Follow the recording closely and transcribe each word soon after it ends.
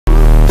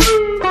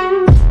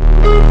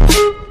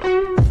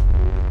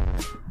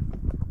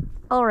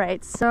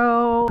Alright,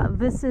 so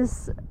this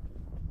is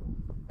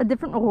a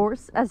different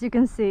horse, as you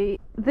can see.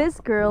 This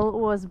girl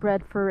was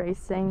bred for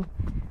racing.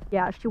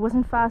 Yeah, she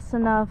wasn't fast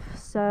enough,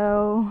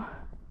 so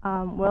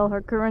well, her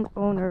current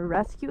owner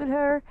rescued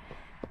her,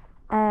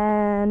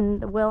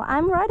 and well,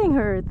 I'm riding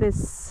her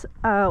this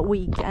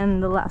week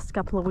and the last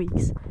couple of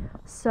weeks,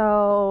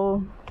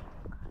 so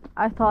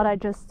I thought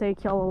I'd just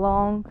take y'all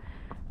along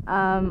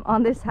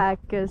on this hack,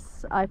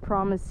 because I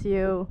promise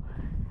you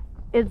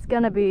it's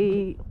gonna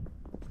be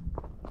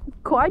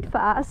quite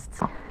fast.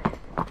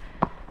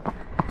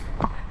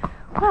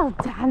 Well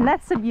done,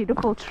 that's a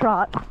beautiful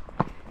trot.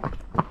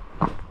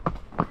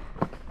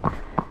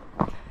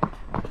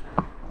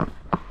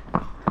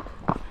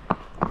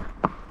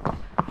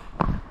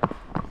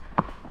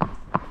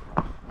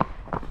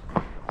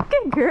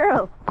 Good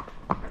girl.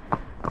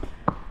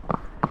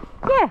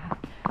 Yeah,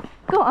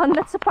 go on,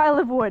 that's a pile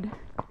of wood.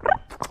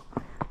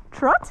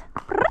 Trot.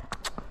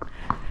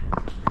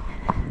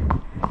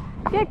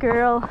 Good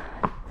girl.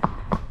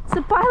 It's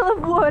a pile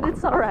of wood,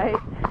 it's alright.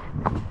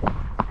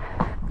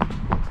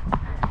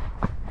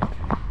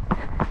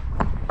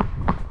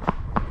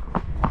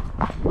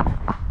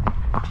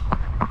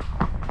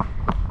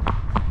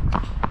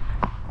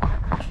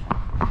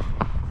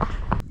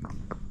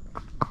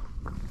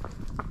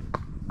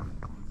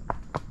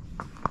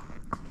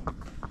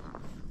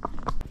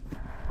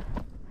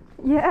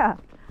 Yeah,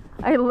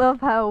 I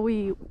love how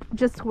we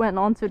just went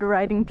onto the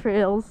riding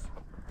trails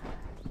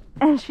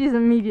and she's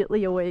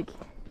immediately awake.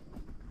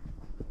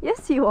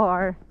 Yes, you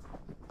are.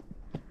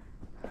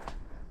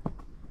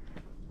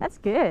 That's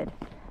good.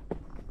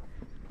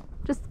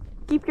 Just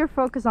keep your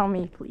focus on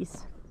me,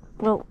 please.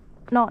 Well,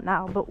 not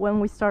now, but when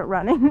we start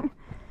running.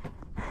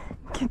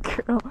 Good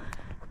girl.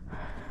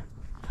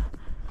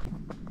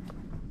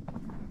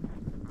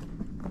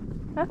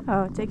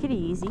 Oh, take it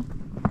easy.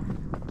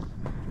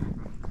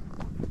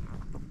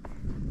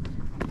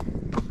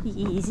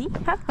 Easy.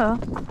 Uh-oh.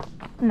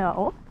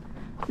 No.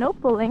 No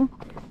pulling.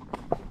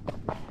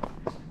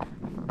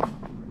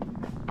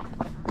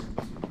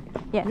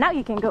 Yeah, now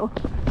you can go.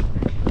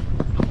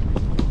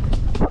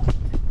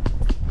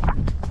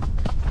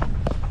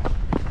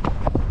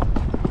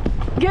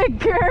 Good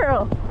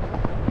girl.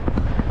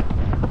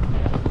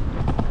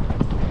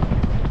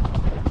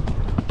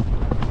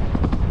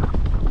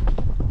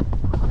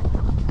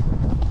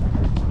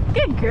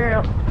 Good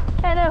girl.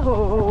 And a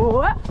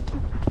ho.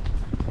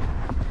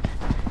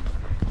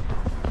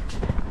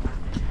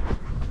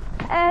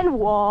 And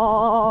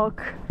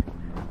walk.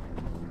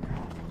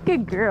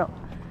 Good girl.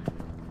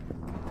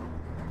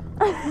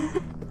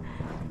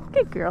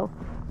 Good girl.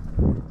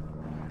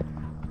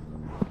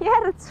 Yeah,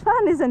 that's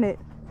fun, isn't it?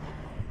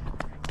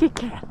 Good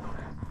girl.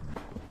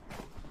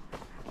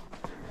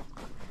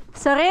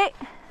 Sorry.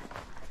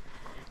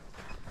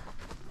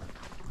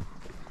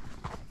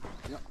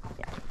 Ja.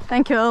 Ja,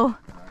 dankjewel.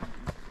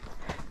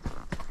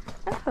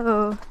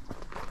 Oh.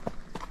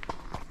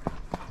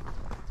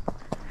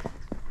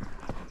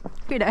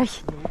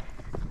 Goedendag.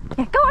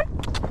 Yeah, go on.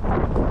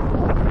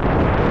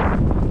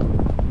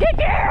 Good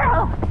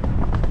girl.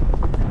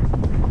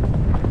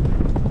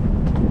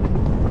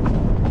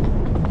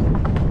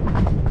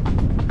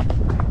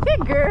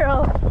 Good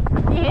girl.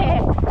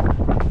 Yeah.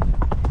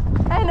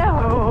 I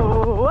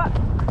know.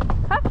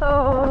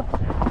 Uh-oh.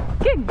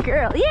 Good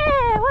girl.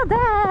 Yeah, well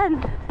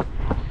done.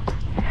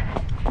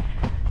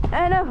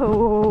 I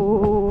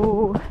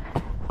know.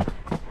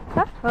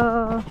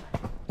 Uh-oh.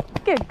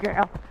 Good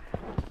girl.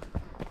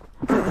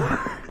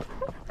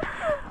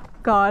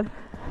 God.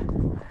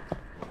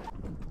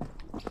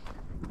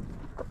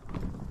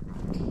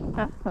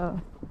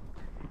 Uh-oh.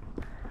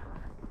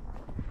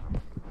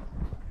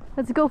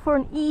 Let's go for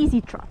an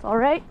easy trot,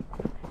 alright?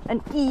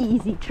 An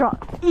easy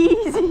trot.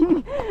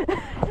 Easy!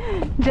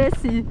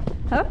 Jessie.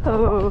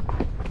 Uh-oh.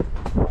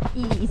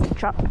 Easy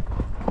trot.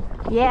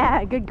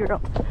 Yeah, good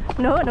girl.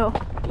 No.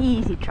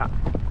 Easy trot.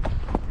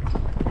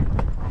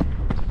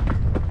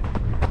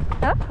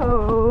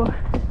 Uh-oh.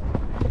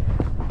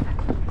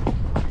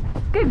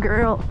 Good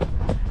girl.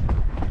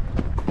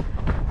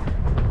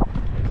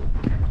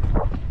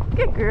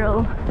 Good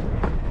girl.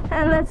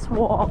 And let's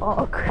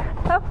walk.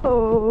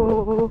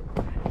 Uh-oh.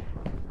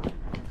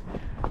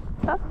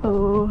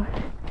 Uh-oh.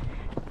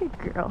 Good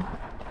girl.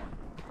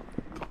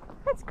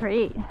 That's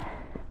great.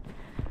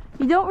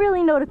 You don't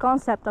really know the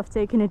concept of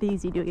taking it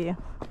easy, do you?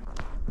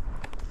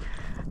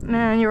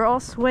 Man, you're all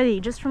sweaty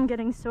just from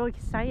getting so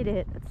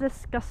excited. It's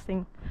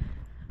disgusting.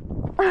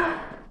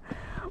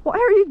 Why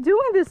are you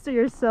doing this to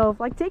yourself?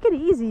 Like, take it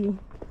easy.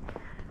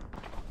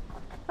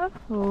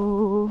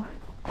 Uh-oh.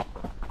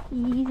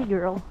 Easy,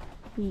 girl.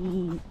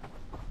 Easy.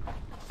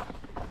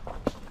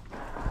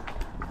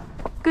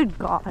 Good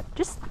God.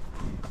 Just...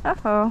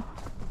 Uh-oh.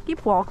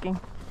 Keep walking.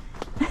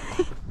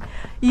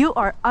 You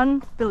are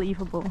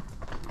unbelievable.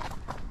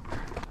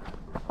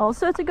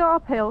 Also, to go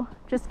uphill,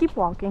 just keep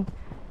walking.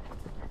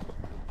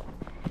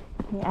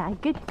 Yeah,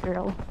 good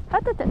girl.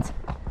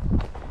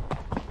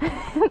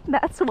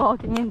 That's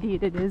walking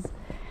indeed, it is.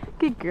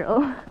 Good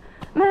girl.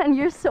 Man,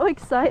 you're so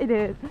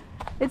excited.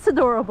 It's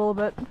adorable,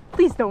 but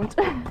please don't.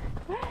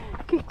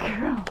 Good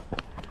girl.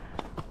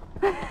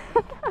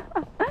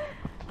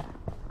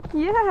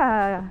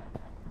 Yeah.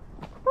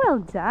 Well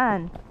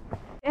done.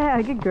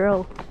 Yeah, good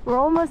girl. We're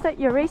almost at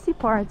your racy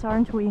part,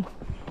 aren't we?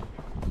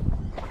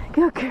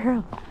 Good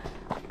girl.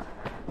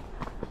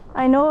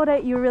 I know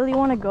that you really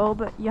want to go,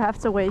 but you have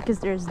to wait because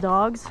there's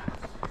dogs.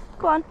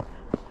 Go on.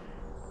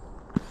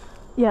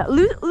 Yeah,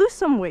 lose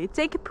some weight.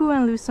 Take a poo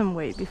and lose some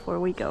weight before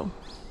we go.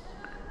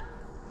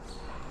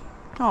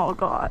 Oh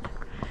god.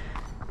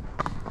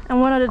 And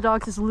one of the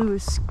dogs is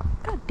loose.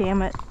 God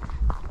damn it.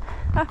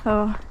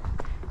 Uh-oh.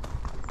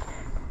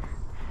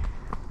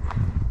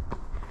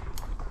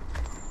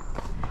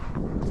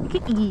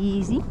 Take it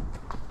easy.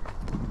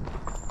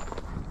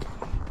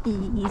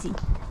 Easy.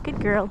 Good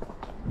girl.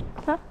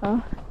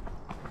 Uh-oh.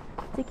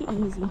 Take it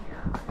easy.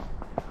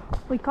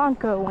 We can't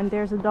go when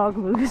there's a dog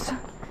loose.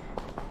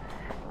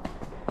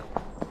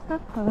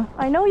 Uh-oh.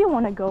 I know you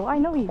want to go. I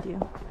know you do.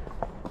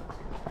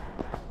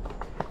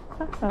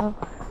 Uh-oh.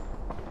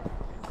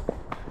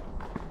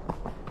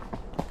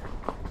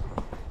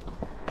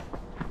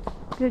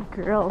 Good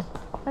girl.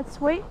 Let's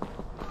wait.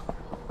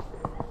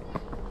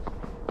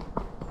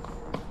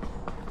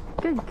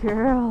 Good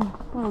girl.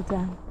 Well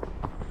done.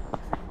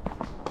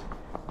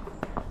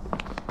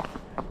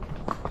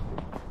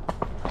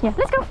 Yeah,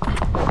 let's go.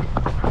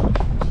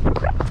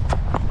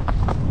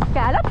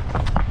 Gallop.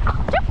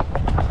 Jump.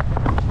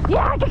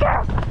 Yeah, good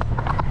girl.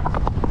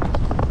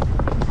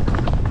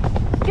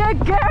 Good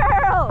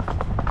girl.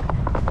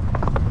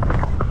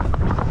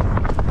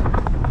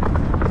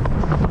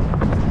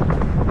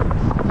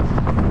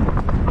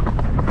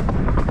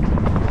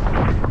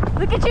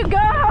 Look at you go.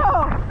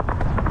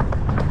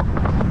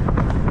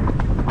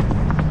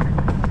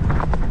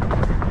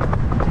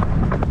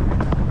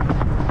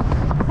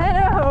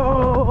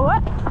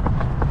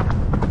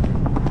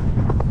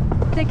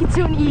 Take it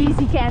to an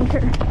easy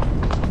canter.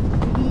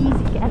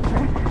 Easy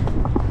canter.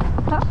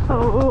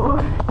 Uh-oh.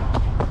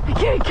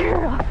 Good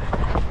girl.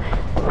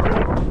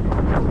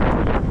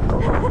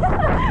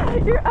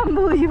 You're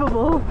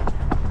unbelievable.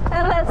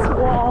 And let's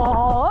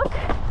walk.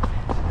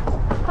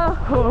 Oh.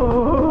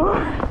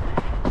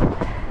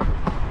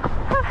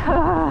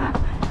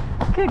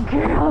 Good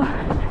girl.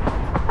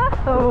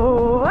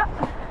 Oh.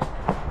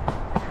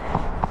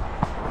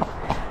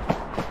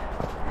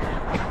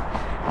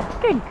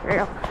 Good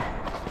girl.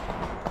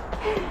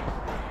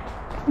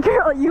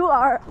 Girl, you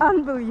are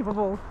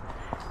unbelievable.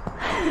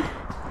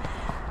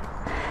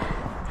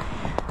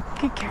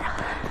 Good girl.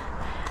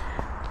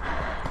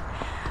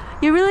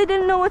 You really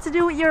didn't know what to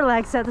do with your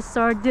legs at the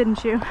start,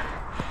 didn't you?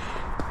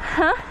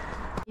 Huh?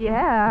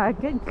 Yeah,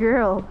 good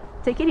girl.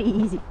 Take it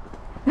easy.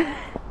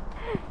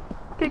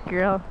 Good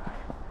girl.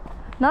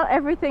 Not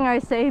everything I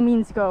say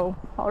means go,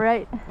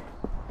 alright?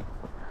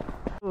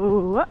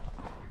 Ooh.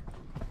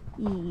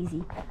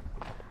 Easy.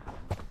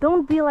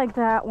 Don't be like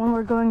that when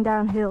we're going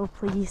downhill,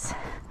 please.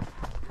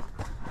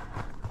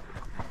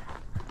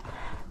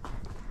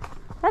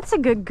 That's a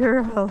good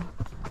girl.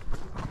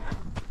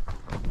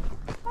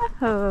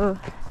 Oh.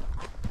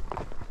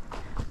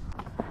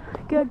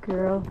 Good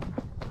girl.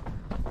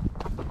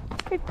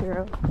 Good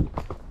girl.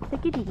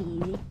 Take it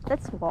easy.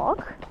 Let's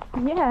walk.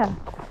 Yeah.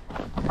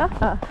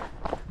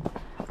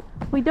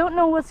 We don't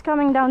know what's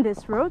coming down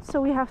this road,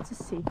 so we have to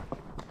see.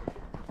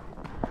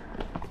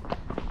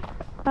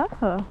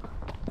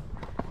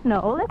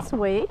 No, let's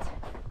wait.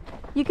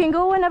 You can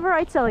go whenever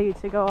I tell you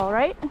to go,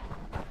 alright?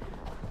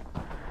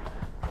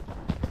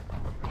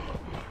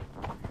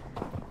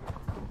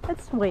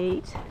 Let's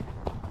wait.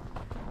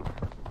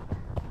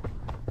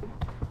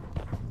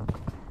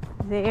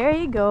 There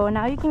you go,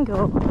 now you can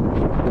go.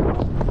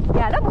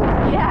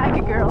 Yeah,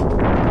 good girl.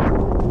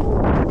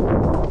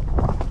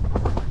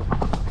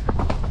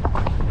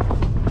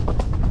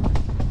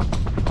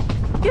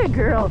 Good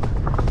girl.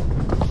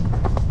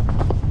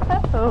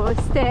 Uh-oh,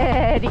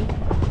 steady.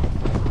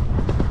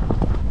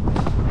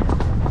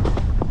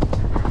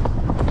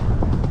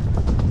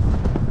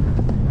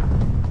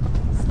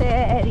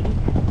 Steady.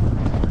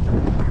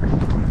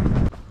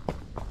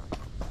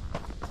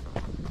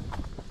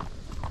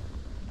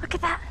 Look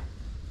at that.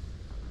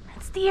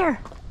 That's deer.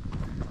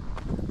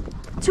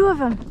 2 of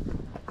them.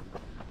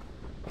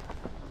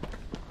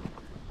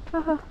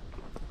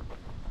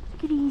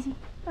 Take it easy.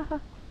 Look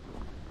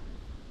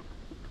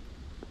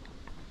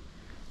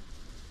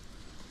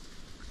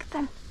at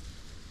them.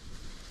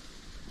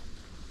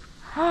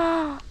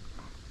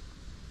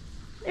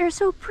 They're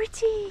so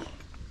pretty.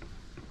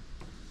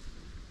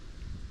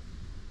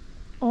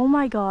 Oh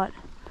my god.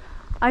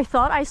 I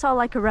thought I saw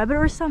like a rabbit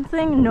or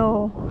something.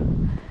 No.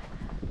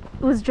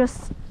 It was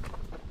just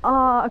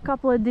a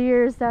couple of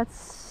deers. That's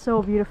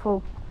so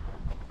beautiful.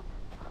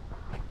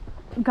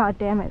 God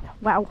damn it.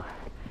 Wow.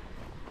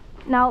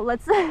 Now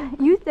let's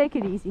you take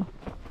it easy.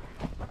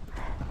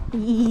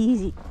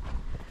 Easy.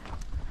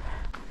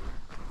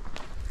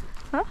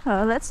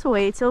 Let's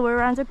wait till we're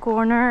around the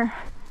corner.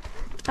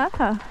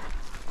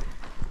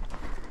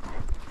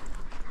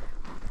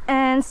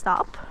 And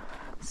stop.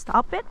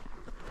 Stop it.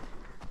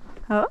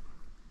 Oh.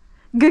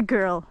 Good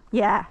girl.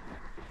 Yeah.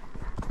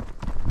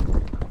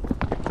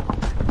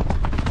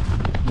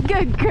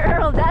 Good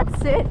girl,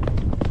 that's it.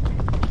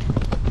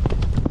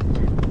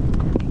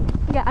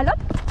 Gallop.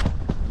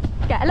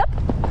 Gallop.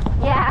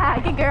 Yeah,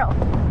 good girl.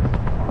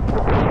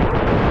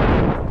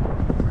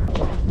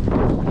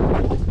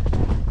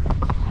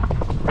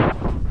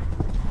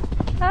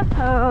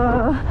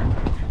 Uh-oh.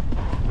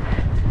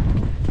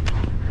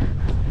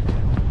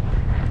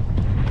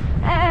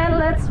 And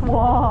let's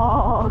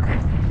walk.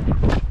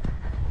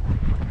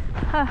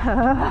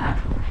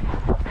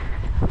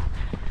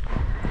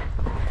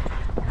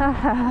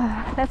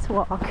 Let's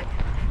walk.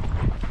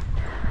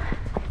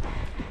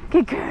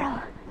 Good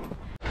girl.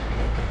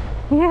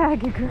 Yeah,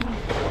 good girl.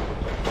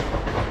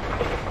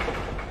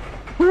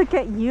 Look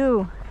at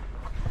you.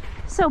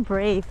 So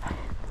brave.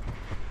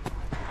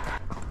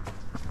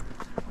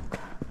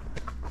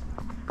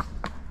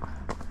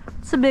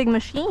 It's a big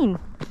machine.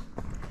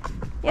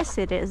 Yes,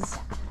 it is.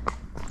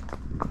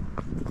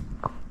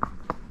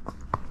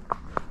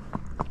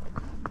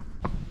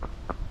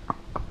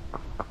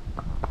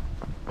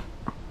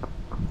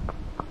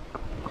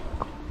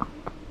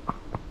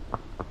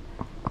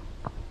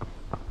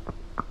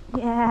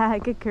 Yeah,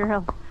 good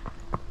girl.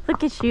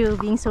 Look at you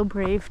being so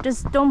brave.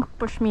 Just don't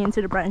push me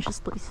into the branches,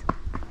 please.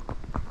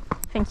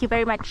 Thank you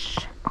very much.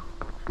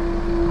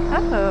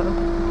 Uh-oh.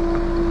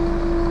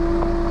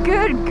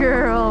 Good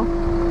girl.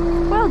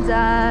 Well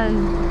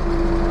done.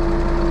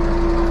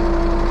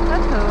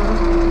 Uh-oh.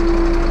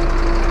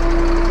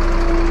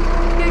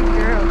 Good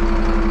girl.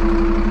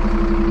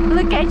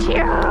 Look at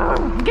you.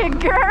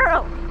 Good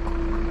girl.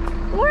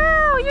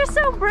 Wow, you're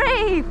so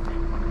brave.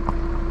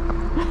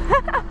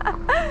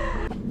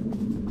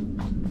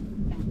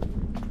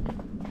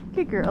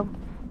 Good girl.